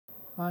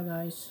Hi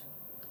guys,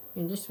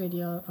 in this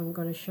video I'm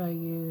going to show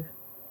you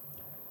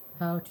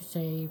how to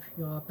save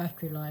your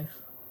battery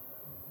life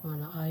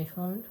on an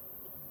iPhone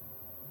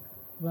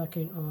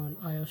working on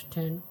iOS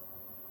 10.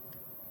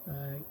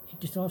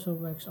 This also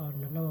works on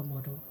the lower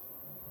model,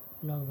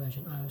 lower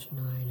version iOS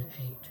 9 and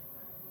 8,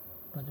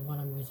 but the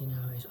one I'm using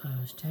now is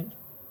iOS 10.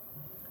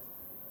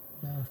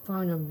 The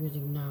phone I'm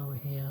using now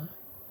here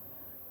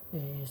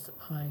is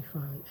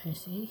iPhone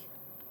SE.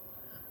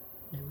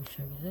 Let me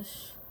show you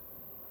this.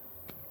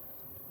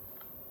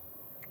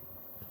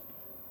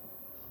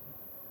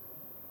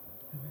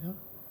 There we go.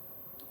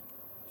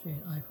 See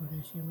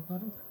iPhone SE on the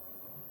bottom.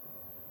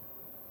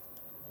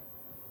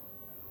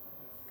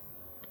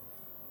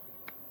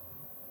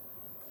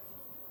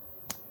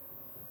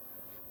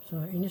 So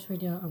in this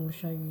video I'm going to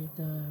show you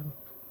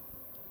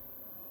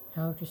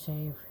how to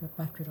save your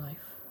battery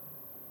life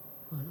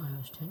on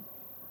iOS 10.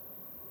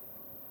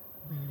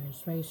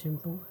 It's very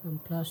simple,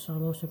 and plus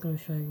I'm also going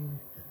to show you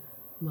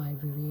my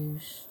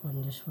reviews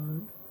on this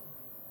phone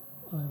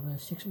over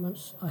 6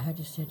 months. I had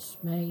it since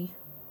May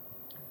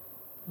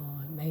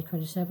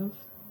 27th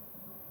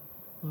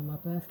on my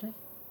birthday.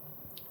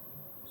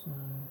 So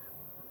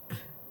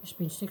it's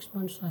been 6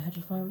 months I had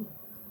the phone.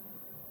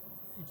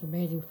 It's an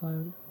amazing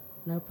phone,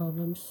 no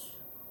problems,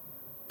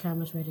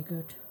 camera's really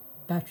good,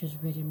 battery's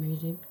really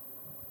amazing,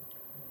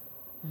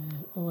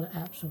 and all the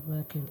apps are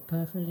working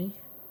perfectly.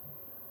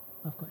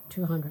 I've got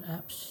 200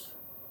 apps,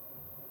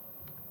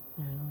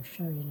 and I'll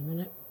show you in a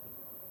minute.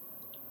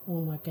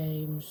 All my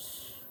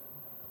games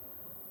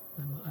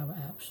and my other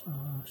apps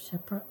are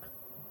separate.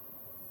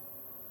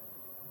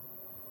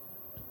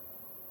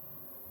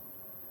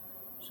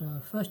 So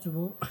first of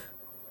all,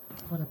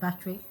 for the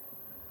battery,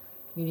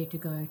 you need to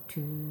go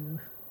to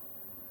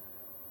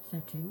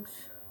settings,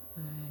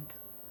 and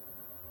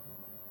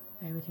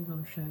everything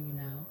I'll show you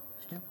now,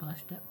 step by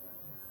step.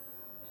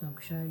 So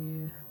I'll show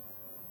you,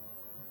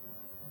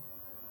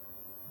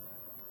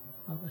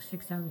 I've got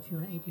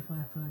 6,285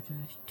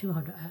 photos,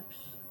 200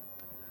 apps,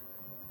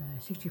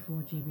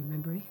 64 GB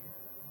memory,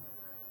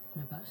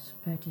 and about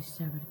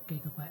 37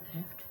 gigabyte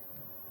left,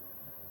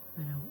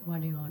 and I'm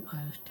running on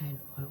iOS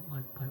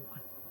 10.1.1.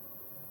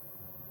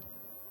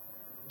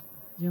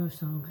 0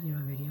 songs, 0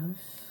 videos,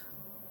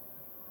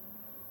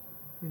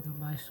 because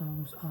my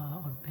songs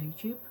are on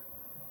YouTube.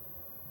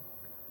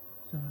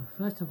 So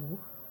first of all,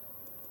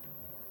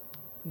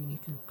 you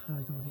need to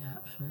close all the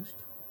apps first.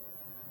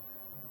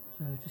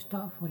 So to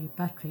start for your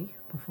battery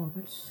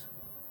performance,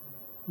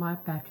 my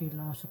battery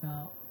lasts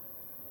about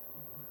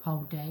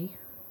whole day.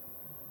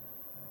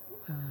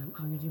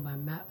 I'm using my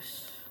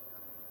maps,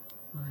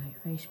 my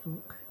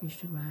Facebook,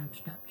 Instagram,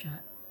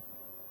 Snapchat,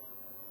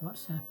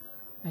 WhatsApp,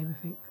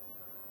 everything,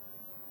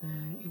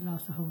 and it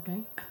lasts the whole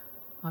day.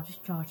 I'll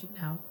just charge it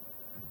now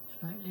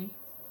slightly.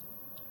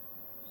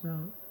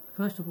 So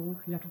first of all,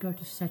 you have to go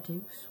to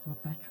settings for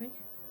battery.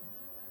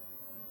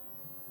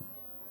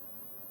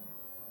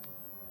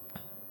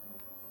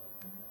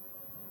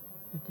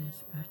 With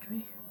this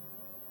battery,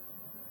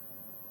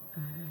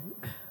 and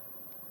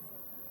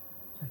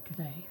so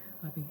today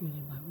I've been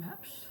using my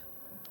maps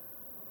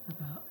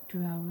about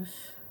 2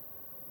 hours,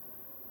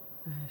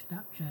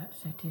 Snapchat,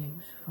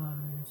 settings,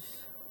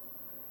 phones,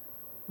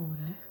 all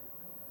there.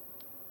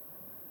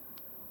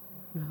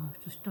 Now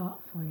to start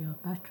for your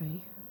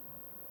battery,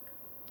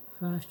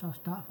 first I'll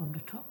start from the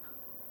top.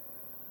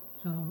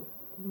 So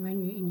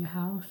when you're in your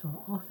house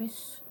or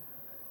office,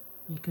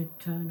 you can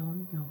turn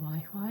on your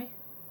Wi-Fi.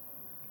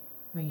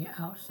 When you're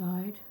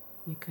outside,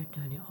 you can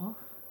turn it off.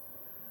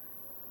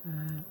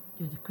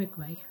 There's a quick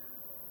way,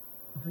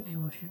 I think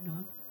everyone should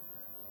know.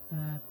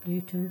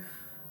 Bluetooth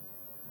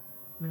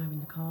when I'm in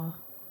the car,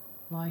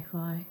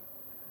 Wi-Fi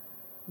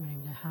when I'm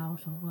in the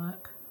house or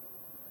work,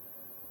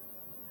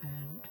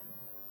 and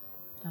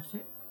that's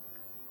it.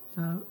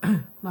 So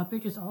my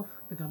Bluetooth's off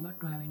because I'm not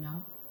driving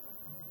now,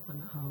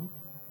 I'm at home.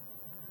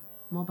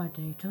 Mobile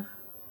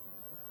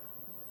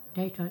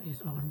data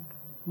is on.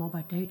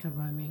 Mobile data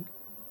roaming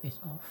is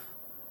off.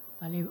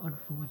 I leave it on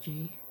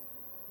 4G.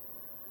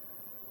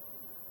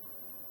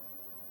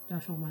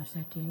 That's all my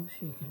settings,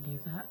 so you can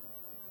leave that.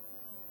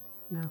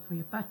 Now for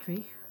your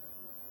battery,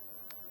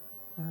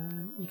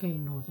 you can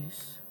ignore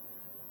this.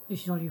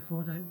 This is only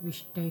for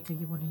which data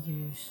you want to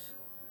use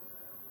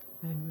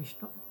and which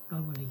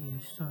don't want to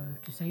use. So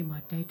to save my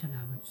data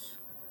allowance,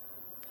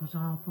 for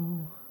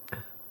example,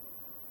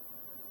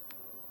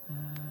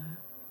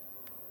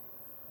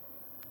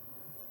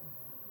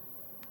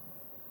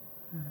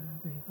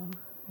 there you go,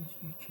 it's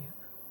YouTube.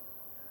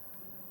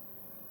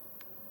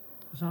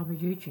 For example,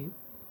 YouTube,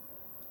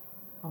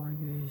 I want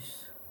to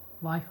use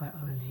Wi-Fi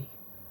only,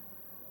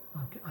 I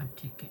have to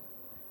untick it.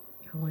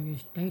 If I want to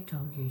use data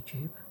on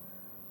YouTube,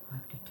 I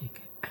have to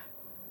tick it.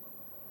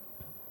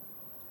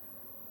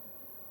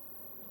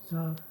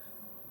 So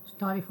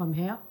starting from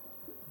here,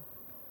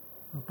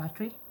 for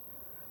battery,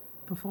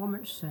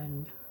 performance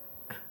and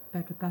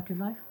better battery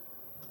life,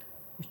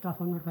 we start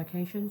from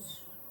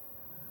notifications.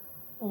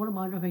 All of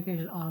my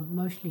notifications are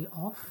mostly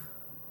off,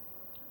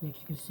 as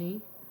you can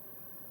see.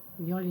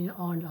 The only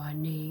on I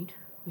need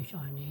which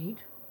I need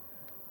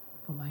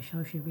for my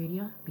social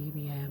media,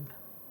 BBM,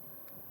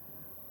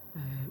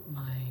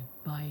 my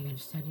buying and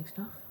selling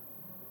stuff,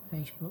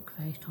 Facebook,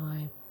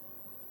 FaceTime.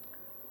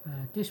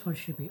 This one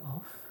should be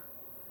off,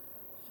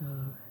 so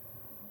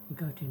you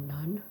go to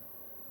none,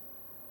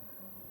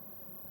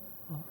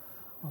 off,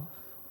 off,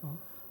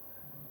 off,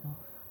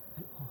 off,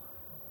 and off.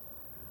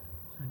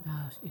 So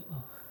now it's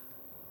off.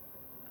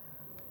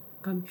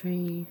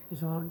 Gumtree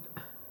is on,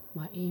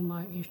 my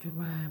email,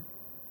 Instagram,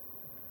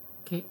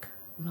 Kik,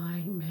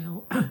 Line,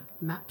 Mail,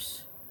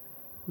 Maps,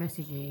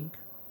 messaging,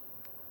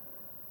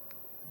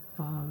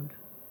 phone,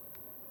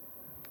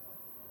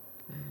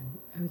 and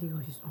everything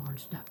else is on.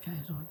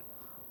 Snapchat is on.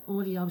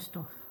 All the other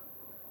stuff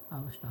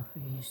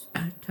is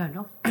turned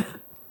off.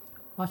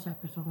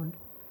 WhatsApp is on.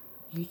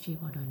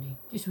 YouTube I don't need.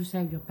 This will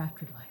save your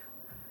battery life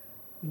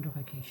in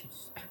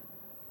notifications.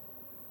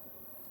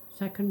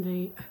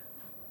 Secondly,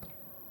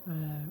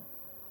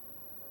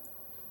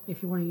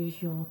 if you want to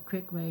use your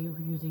quick way of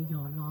using your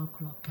alarm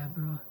clock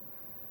camera,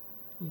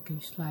 you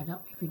can slide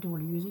up. If you don't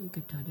want to use it, you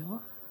can turn it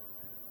off.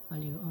 I'll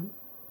leave it on.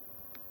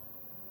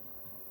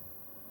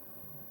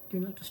 Do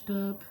not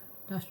disturb,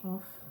 that's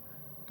off,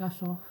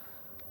 that's off,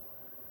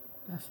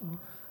 that's off.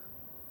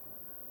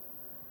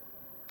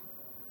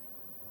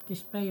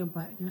 Display your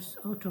brightness,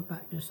 auto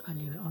brightness, I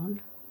leave it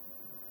on.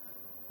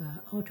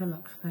 Auto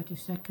lock 30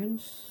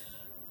 seconds.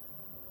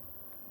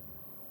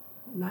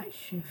 Night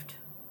shift,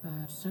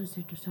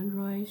 sunset to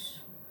sunrise.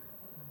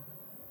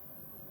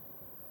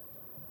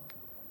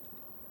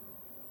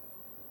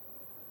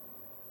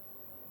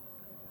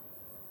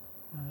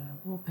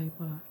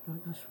 Wallpaper, no,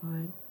 that's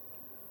fine.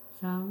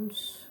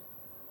 Sounds,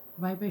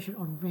 vibration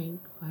on ring,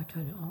 I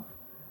turn it off.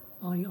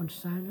 Only on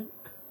silent.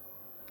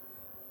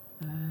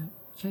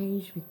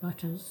 Change with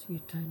buttons, you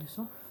turn this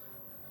off.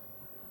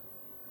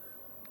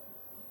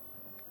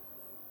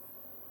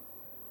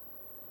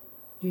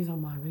 These are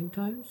my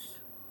ringtones,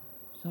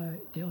 so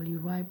they only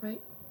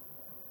vibrate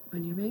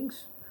when it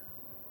rings.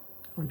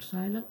 On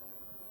silent.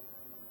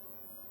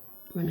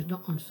 When it's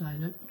not on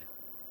silent,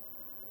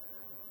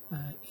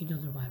 it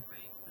doesn't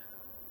vibrate.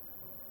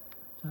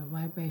 So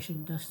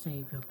vibration does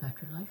save your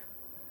battery life.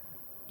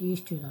 These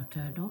two are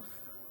turned off.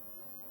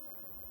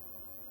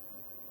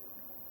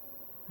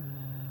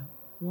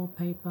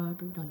 Wallpaper,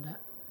 I've done that.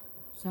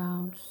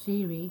 Sound,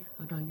 Siri,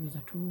 I don't use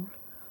at all.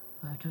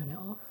 I turn it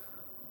off.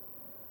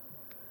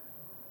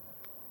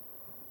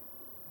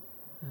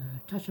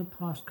 Touch and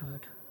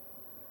passcode,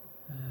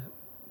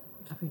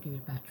 nothing to do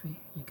with battery.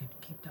 You can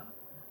keep that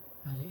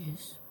as it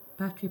is.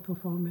 Battery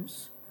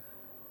performance,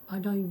 I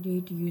don't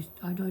need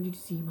to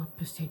see my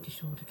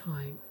percentage all the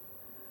time,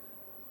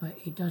 but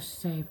it does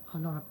save a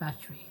lot of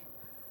battery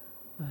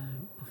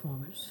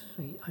performance.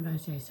 So I know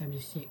it says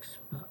 76,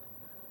 but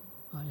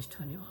I'll just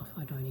turn it off.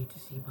 I don't need to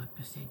see my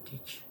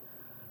percentage.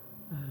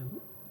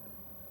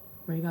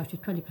 When it goes to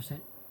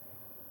 20%,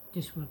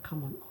 this will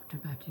come on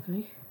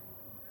automatically.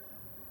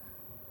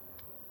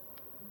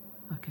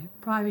 Okay,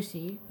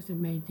 privacy is the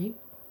main thing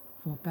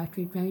for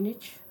battery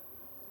drainage.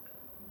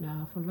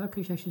 Now for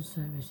localization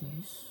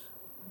services,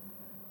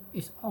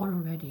 it's on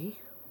already,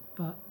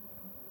 but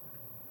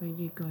when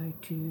you go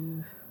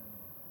to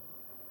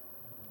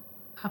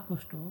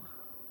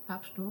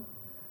App Store,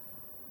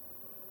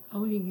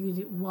 only use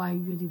it while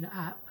using the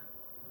app,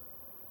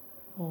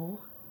 or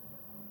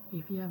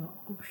if you have an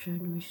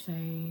option which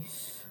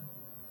says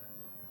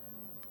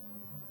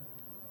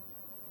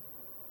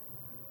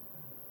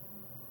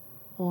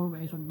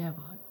always or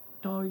never,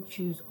 don't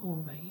choose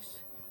always,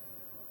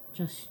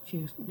 just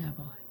choose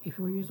never. If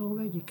you want to use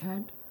always, you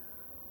can,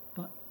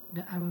 but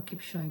the arrow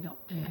keeps showing up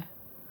there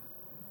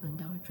and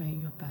that will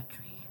drain your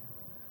battery.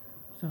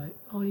 So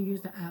only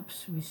use the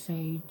apps we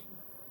say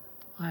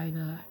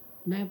either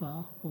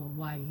never or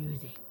while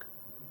using.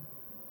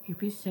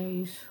 If it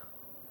says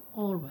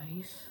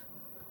always,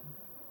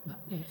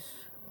 like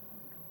this,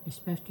 it's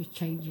best to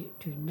change it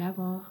to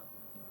never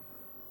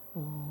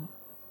or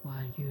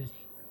while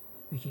using,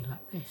 which is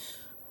like this.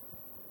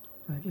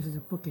 So this is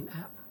a booking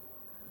app.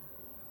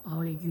 I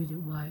only use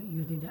it while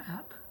using the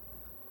app.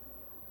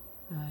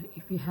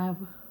 If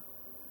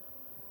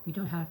you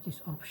don't have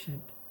this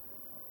option,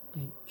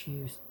 then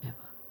choose never.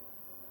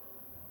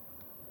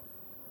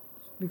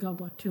 We got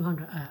about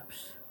 200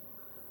 apps,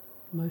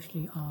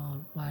 mostly are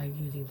while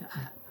using the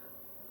app,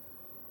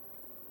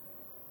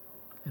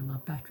 and my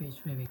battery is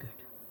very good.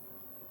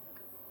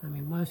 I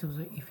mean, most of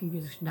the, if you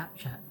use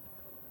Snapchat,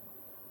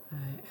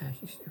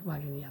 it's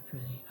right in the app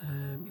really.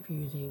 If you're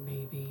using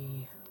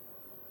maybe,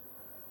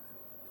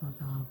 for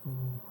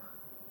example,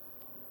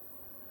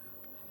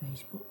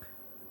 Facebook,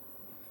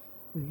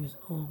 we use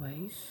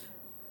always,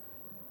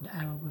 the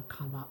arrow will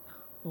come up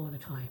all the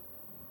time,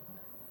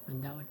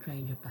 and that will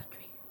drain your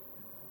battery.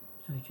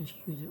 So just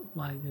use it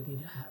while using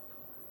the app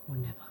or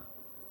never.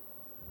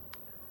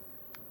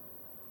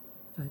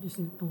 So this is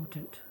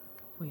important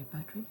for your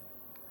battery.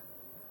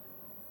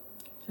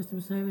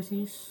 System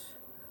services,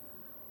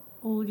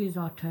 all these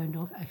are turned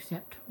off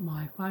except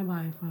my Find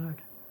My iPhone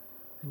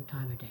and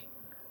Time of Day.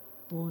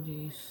 All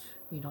these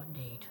you don't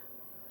need.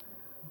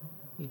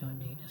 you don't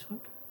need this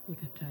one. You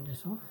can turn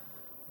this off,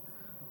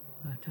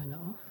 turn it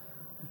off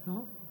as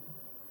well.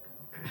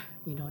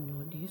 You don't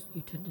need this,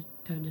 you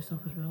turn this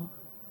off as well.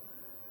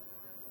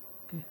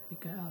 Okay, you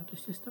go out of the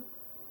system,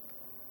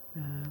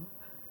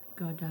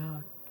 go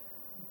down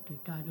to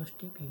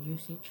diagnostic and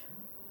usage,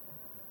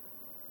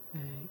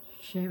 and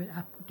share with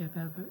Apple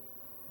development.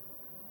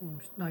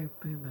 It's no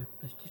improvement,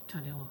 let's just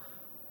turn it off.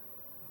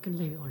 You can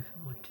leave it on if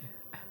you want to.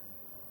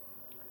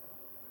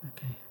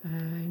 Okay,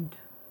 and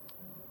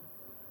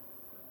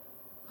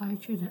I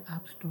choose an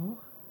App Store.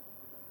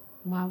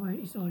 My one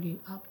is only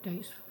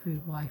updates through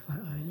Wi-Fi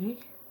only.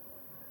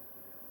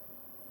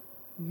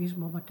 Use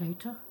mobile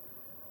data,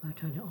 I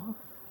turn it off.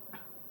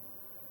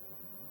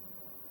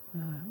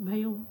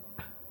 Mail,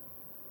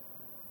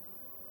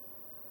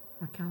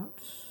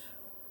 accounts,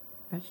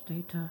 fetch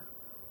data,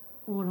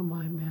 all of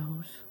my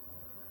mails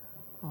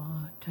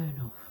are turned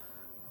off.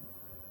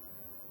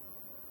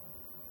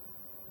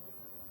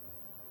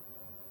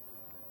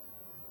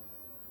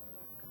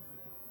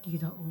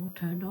 These are all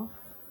turned off,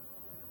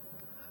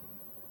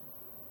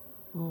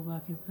 all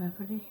working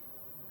perfectly.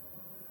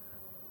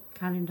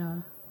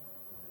 Calendar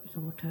is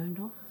all turned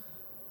off.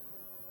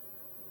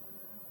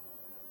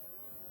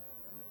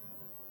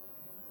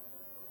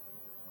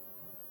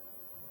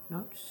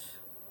 Notes,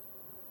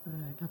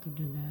 nothing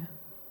in there.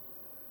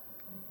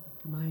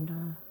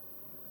 Reminder,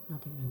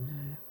 nothing in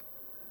there.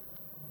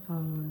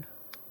 Phone,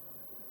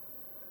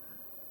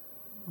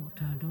 all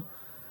turned off.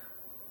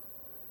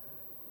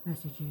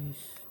 Messages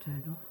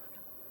turned off,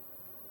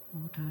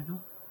 all turned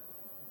off.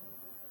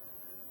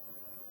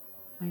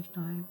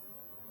 FaceTime,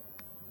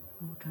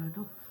 all turned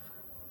off.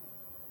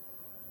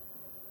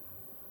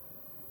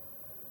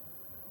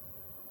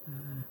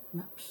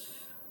 Maps,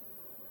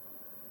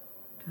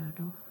 turned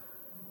off.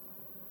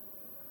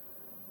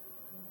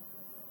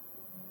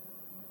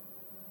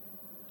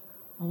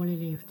 I want to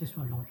leave this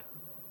one on.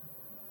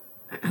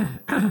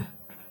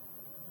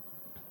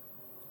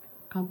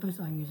 Compass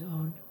I use it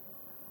on.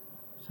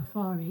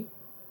 Safari,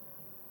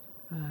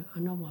 I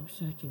know what I'm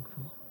searching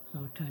for, so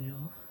I'll turn it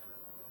off.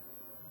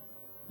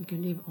 You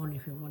can leave it on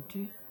if you want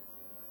to,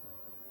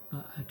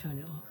 but I'll turn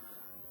it off.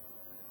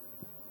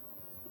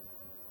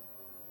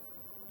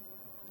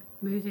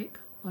 Music,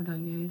 I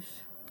don't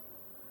use.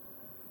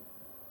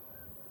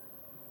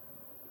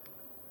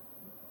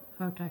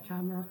 Photo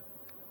camera,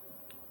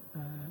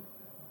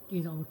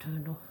 these are all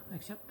turned off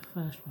except the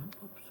first one.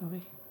 Oops,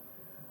 sorry.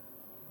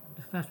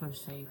 The first one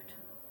is saved.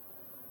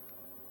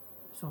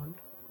 It's on,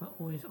 but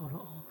always on or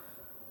off.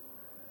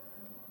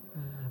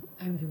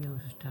 Everything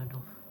else is turned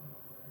off,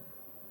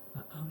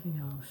 but everything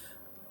else,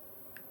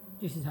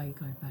 this is how you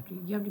go about it.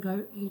 You have to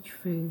go each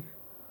through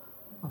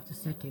of the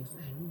settings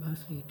and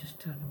mostly just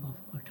turn them off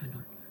or turn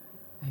on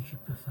as you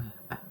prefer.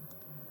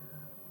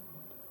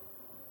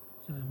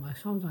 So my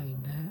songs are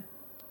in there.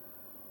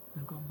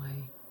 I've got my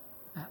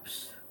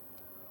apps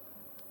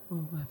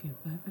all working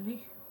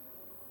perfectly.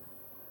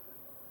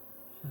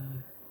 So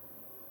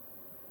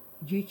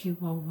YouTube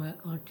won't work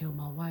until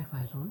my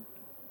Wi-Fi is on.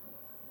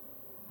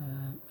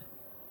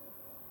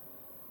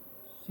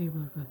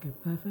 Server's working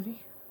perfectly.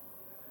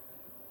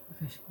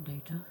 Refreshing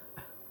data.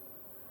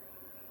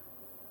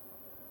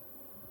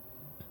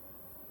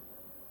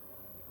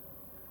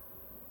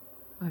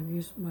 I've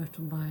used most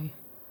of my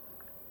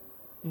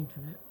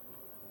internet,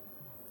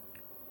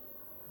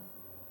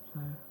 so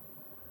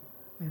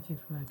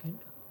everything's working.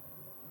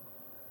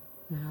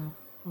 Now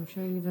I'll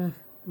show you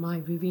my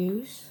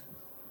reviews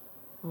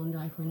on the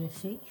iPhone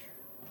SE.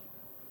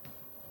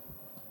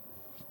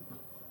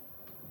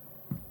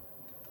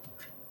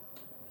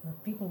 So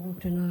people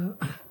want to know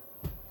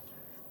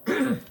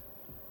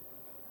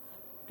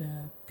the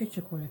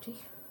picture quality.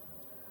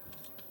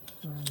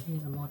 So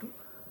here's a model,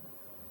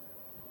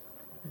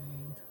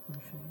 and I'll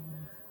show you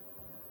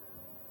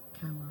the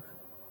camera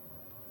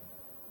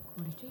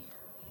quality.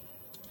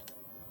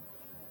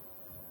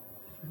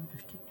 So I'll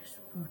just take this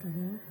photo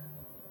here.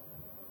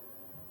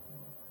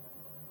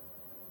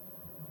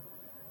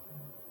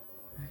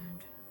 And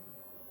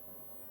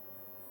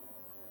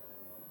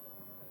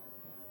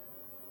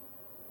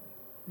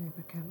there's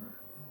the camera,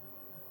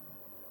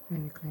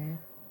 very clear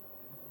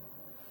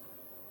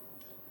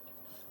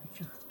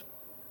picture.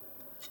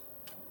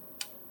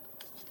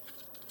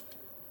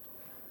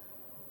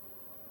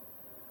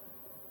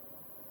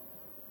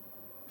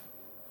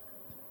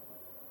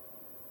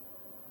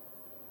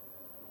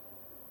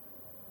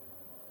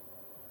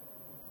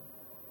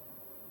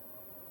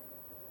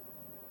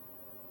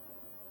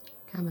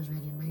 Camera's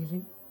really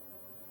amazing.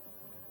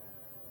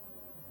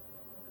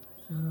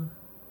 So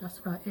that's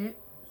about it.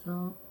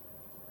 So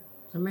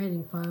it's an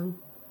amazing phone.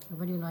 I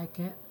really like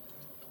it.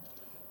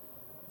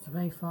 It's a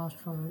very fast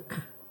phone.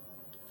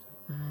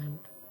 And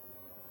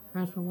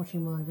thanks for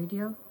watching my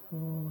video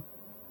for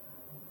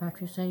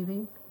battery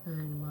saving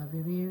and my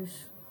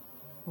reviews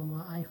on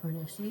my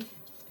iPhone SE.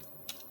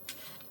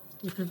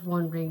 If you're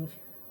wondering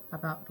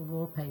about the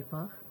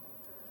wallpaper,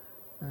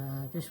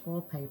 this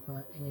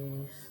wallpaper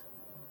is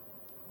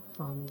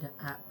from the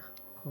app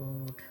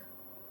called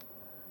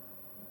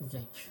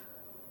Zedge.